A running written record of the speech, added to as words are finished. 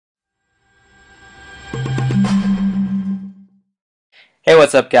Hey,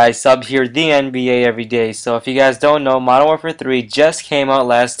 what's up guys, Sub here, the NBA Everyday. So if you guys don't know, Modern Warfare 3 just came out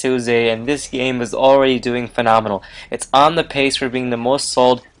last Tuesday and this game is already doing phenomenal. It's on the pace for being the most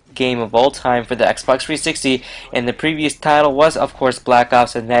sold game of all time for the Xbox 360, and the previous title was of course Black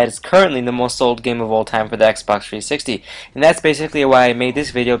Ops, and that is currently the most sold game of all time for the Xbox 360. And that's basically why I made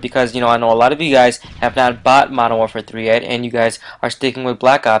this video, because I know a lot of you guys have not bought Modern Warfare 3 yet, and you guys are sticking with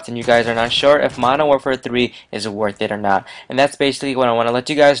Black Ops, and you guys are not sure if Modern Warfare 3 is worth it or not. And that's basically what I want to let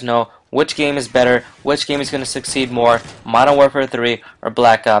you guys know: which game is better, which game is going to succeed more, Modern Warfare 3 or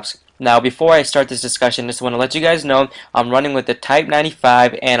Black Ops. Now, before I start this discussion, just want to let you guys know I'm running with the Type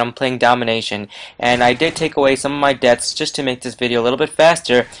 95 and I'm playing Domination. And I did take away some of my deaths just to make this video a little bit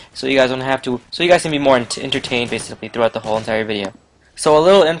faster, so you guys don't have to, so you guys can be more entertained basically throughout the whole entire video. So a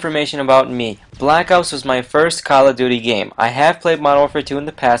little information about me. Black Ops was my first Call of Duty game. I have played Modern Warfare 2 in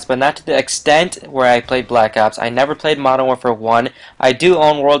the past, but not to the extent where I played Black Ops. I never played Modern Warfare 1. I do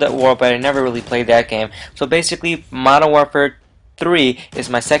own World at War, but I never really played that game. So basically, Modern Warfare 3 is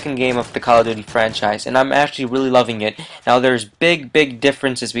my second game of the Call of Duty franchise, and I'm actually really loving it. Now, there's big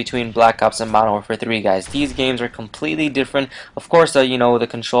differences between Black Ops and Modern Warfare 3, guys. These games are completely different. Of course, the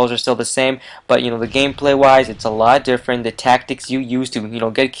controls are still the same, but the gameplay-wise, it's a lot different. The tactics you use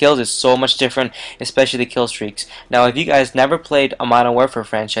to get kills is so much different, especially the kill streaks. Now, if you guys never played a Modern Warfare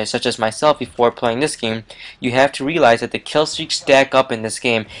franchise, such as myself, before playing this game, you have to realize that the kill streaks stack up in this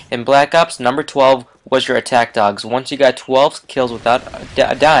game. In Black Ops, number 12 was your attack dogs. Once you got 12 kills without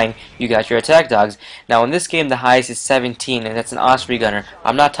dying, you got your attack dogs. Now in this game, the highest is 17, and that's an Osprey gunner.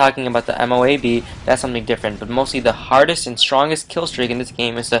 I'm not talking about the MOAB, that's something different, but mostly the hardest and strongest kill streak in this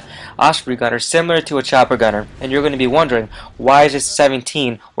game is the Osprey gunner, similar to a chopper gunner. And you're going to be wondering, why is it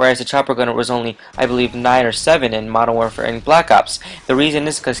 17, whereas the chopper gunner was only, I believe, 9 or 7 in Modern Warfare and Black Ops? The reason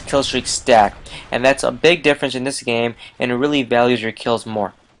is because kill streaks stack, and that's a big difference in this game, and it really values your kills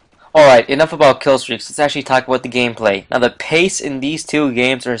more. Alright, enough about kill streaks. Let's actually talk about the gameplay. Now, the pace in these two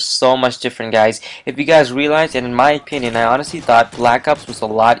games are so much different, guys. If you guys realize, and in my opinion, I honestly thought Black Ops was a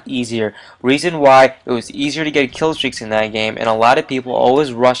lot easier. Reason why: it was easier to get kill streaks in that game, and a lot of people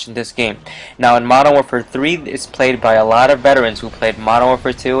always rush in this game. Now, in Modern Warfare 3, it's played by a lot of veterans who played Modern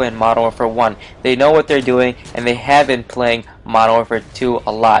Warfare 2 and Modern Warfare 1. They know what they're doing, and they have been playing Modern Warfare 2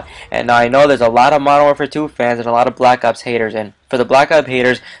 a lot. And now I know there's a lot of Modern Warfare 2 fans and a lot of Black Ops haters, and for the Black Ops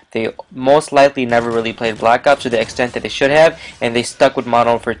haters, they most likely never really played Black Ops to the extent that they should have, and they stuck with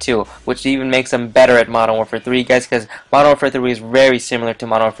Modern Warfare 2, which even makes them better at Modern Warfare 3, guys, because Modern Warfare 3 is very similar to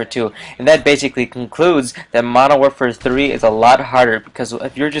Modern Warfare 2. And that basically concludes that Modern Warfare 3 is a lot harder, because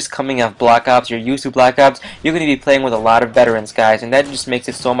if you're just coming off Black Ops, you're used to Black Ops, you're going to be playing with a lot of veterans, guys, and that just makes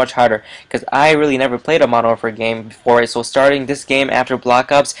it so much harder, because I really never played a Modern Warfare game before, so starting this game after Black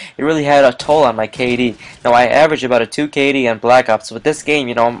Ops, it really had a toll on my KD. Now, I average about a 2 KD on Black Ops, so with this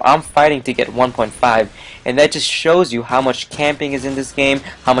game, I'm fighting to get 1.5, and that just shows you how much camping is in this game,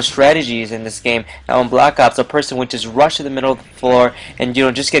 how much strategy is in this game. Now in Black Ops, a person would just rush to the middle of the floor and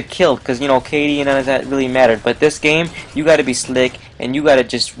just get killed, because KD and none of that really mattered. But this game, you got to be slick, and you got to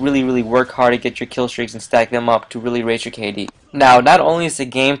just really work hard to get your kill streaks and stack them up to really raise your KD. Now, not only is the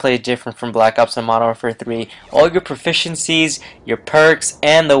gameplay different from Black Ops and Modern Warfare 3, all your proficiencies, your perks,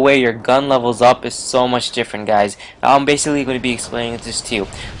 and the way your gun levels up is so much different, guys. Now, I'm basically going to be explaining this to you.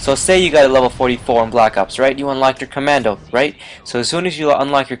 So, say you got a level 44 in Black Ops, right? You unlock your commando, right? So, as soon as you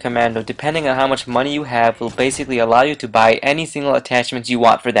unlock your commando, depending on how much money you have, will basically allow you to buy any single attachments you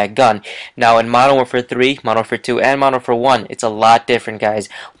want for that gun. Now, in Modern Warfare 3, Modern Warfare 2, and Modern Warfare 1, it's a lot different, guys.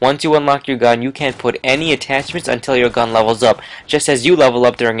 Once you unlock your gun, you can't put any attachments until your gun levels up. Just as you level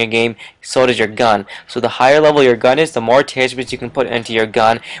up during a game, so does your gun. So the higher level your gun is, the more attachments you can put into your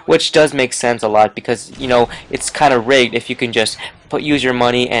gun, which does make sense a lot, because it's kind of rigged if you can just use your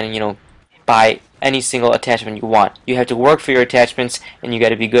money and buy any single attachment you want. You have to work for your attachments, and you got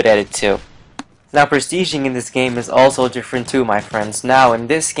to be good at it too. Now, prestiging in this game is also different too, my friends. Now, in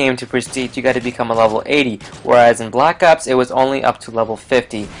this game, to prestige, you got to become a level 80, whereas in Black Ops, it was only up to level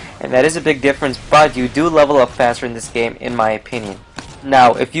 50. And that is a big difference, but you do level up faster in this game, in my opinion.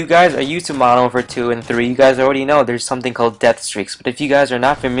 Now, if you guys are used to Modern Warfare 2 and 3, you guys already know there's something called death streaks. But if you guys are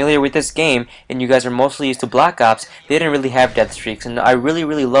not familiar with this game, and you guys are mostly used to Black Ops, they didn't really have death streaks. And I really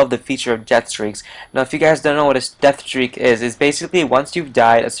love the feature of death streaks. Now, if you guys don't know what a death streak is, it's basically once you've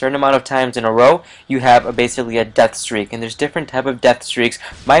died a certain amount of times in a row, you have basically a death streak. And there's different type of death streaks.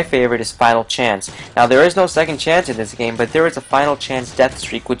 My favorite is Final Chance. Now, there is no second chance in this game, but there is a Final Chance death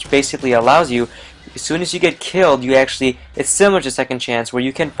streak, which basically allows you, as soon as you get killed, it's similar to Second Chance, where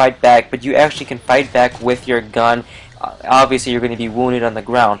you can fight back, but you actually can fight back with your gun obviously you're going to be wounded on the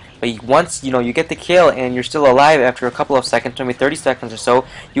ground. But once you get the kill and you're still alive after a couple of seconds, maybe 30 seconds or so,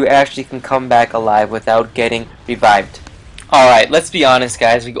 you actually can come back alive without getting revived. Alright, let's be honest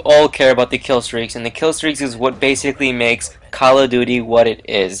guys, we all care about the kill streaks, and the kill streaks is what basically makes Call of Duty what it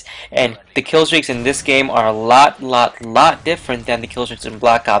is. And the kill streaks in this game are a lot different than the kill streaks in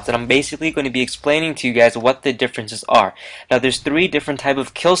Black Ops, and I'm basically going to be explaining to you guys what the differences are. Now there's 3 different types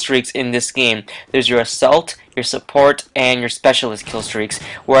of kill streaks in this game. There's your assault, your support, and your specialist kill streaks,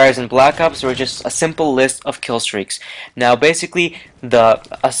 whereas in Black Ops there are just a simple list of kill streaks. Now basically the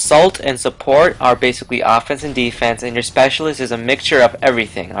assault and support are basically offense and defense, and your specialist is a mixture of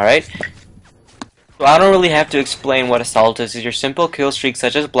everything, alright? So I don't really have to explain what assault is. It's your simple kill streak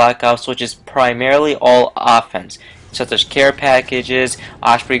such as Black Ops, which is primarily all offense, such as care packages,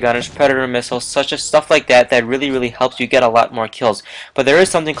 Osprey gunners, predator missiles, such as stuff like that really helps you get a lot more kills. But there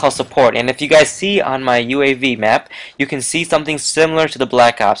is something called support, and if you guys see on my UAV map, you can see something similar to the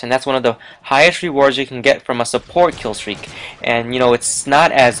Black Ops, and that's one of the highest rewards you can get from a support kill streak. And it's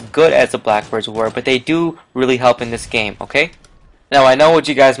not as good as the Blackbirds were, but they do really help in this game, okay? Now I know what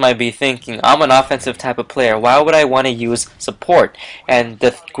you guys might be thinking. I'm an offensive type of player. Why would I want to use support? And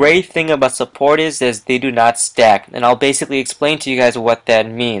the great thing about support is they do not stack. And I'll basically explain to you guys what that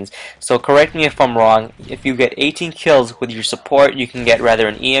means. So correct me if I'm wrong. If you get 18 kills with your support, you can get rather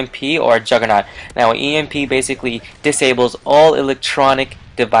an EMP or a Juggernaut. Now an EMP basically disables all electronic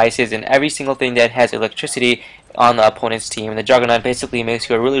devices and every single thing that has electricity on the opponent's team, and the Juggernaut basically makes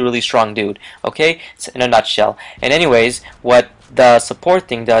you a really strong dude, okay? It's in a nutshell. And anyways, what the support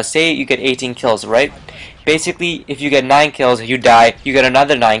thing does, say you get 18 kills, right? Basically, if you get 9 kills, you die, you get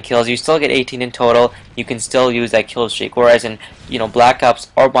another 9 kills, you still get 18 in total, you can still use that kill streak. Whereas in, Black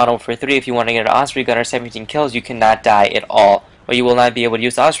Ops or Modern Warfare 3, if you want to get an Osprey Gunner 17 kills, you cannot die at all, or you will not be able to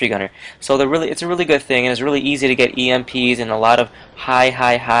use the Osprey Gunner. So it's a really good thing, and it's really easy to get EMPs and a lot of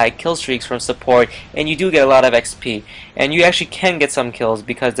high kill streaks from support, and you do get a lot of XP. And you actually can get some kills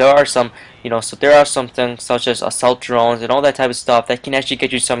because there are some, so there are some things such as assault drones and all that type of stuff that can actually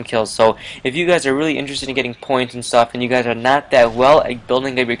get you some kills. So if you guys are really interested in getting points and stuff, and you guys are not that well at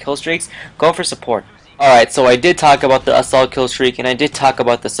building up your kill streaks, go for support. Alright, so I did talk about the assault kill streak and I did talk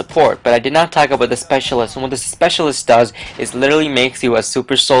about the support, but I did not talk about the specialist. And what the specialist does is literally makes you a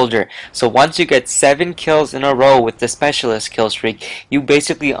super soldier. So once you get 7 kills in a row with the specialist kill streak, you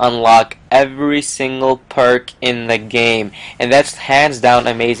basically unlock every single perk in the game. And that's hands down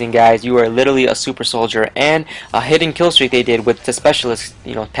amazing, guys. You are literally a super soldier. And a hidden kill streak they did with the specialist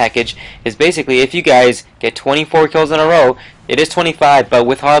package is basically if you guys get 24 kills in a row, it is 25, but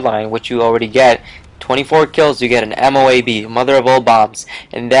with hardline, which you already get, 24 kills, you get an MOAB, mother of all bombs,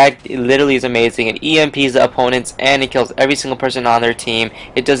 and that literally is amazing. It EMPs the opponents and it kills every single person on their team.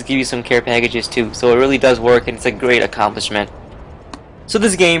 It does give you some care packages too, so it really does work, and it's a great accomplishment. So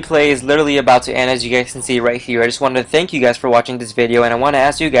this gameplay is literally about to end, as you guys can see right here. I just wanted to thank you guys for watching this video, and I want to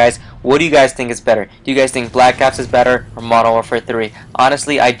ask you guys, what do you guys think is better? Do you guys think Black Ops is better or Modern Warfare 3?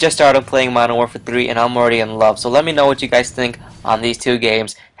 Honestly, I just started playing Modern Warfare 3 and I'm already in love. So let me know what you guys think on these 2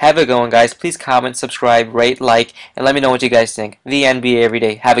 games. Have a good one, guys. Please comment, subscribe, rate, like, and let me know what you guys think. The NBA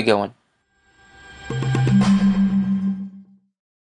Everyday. Have a good one.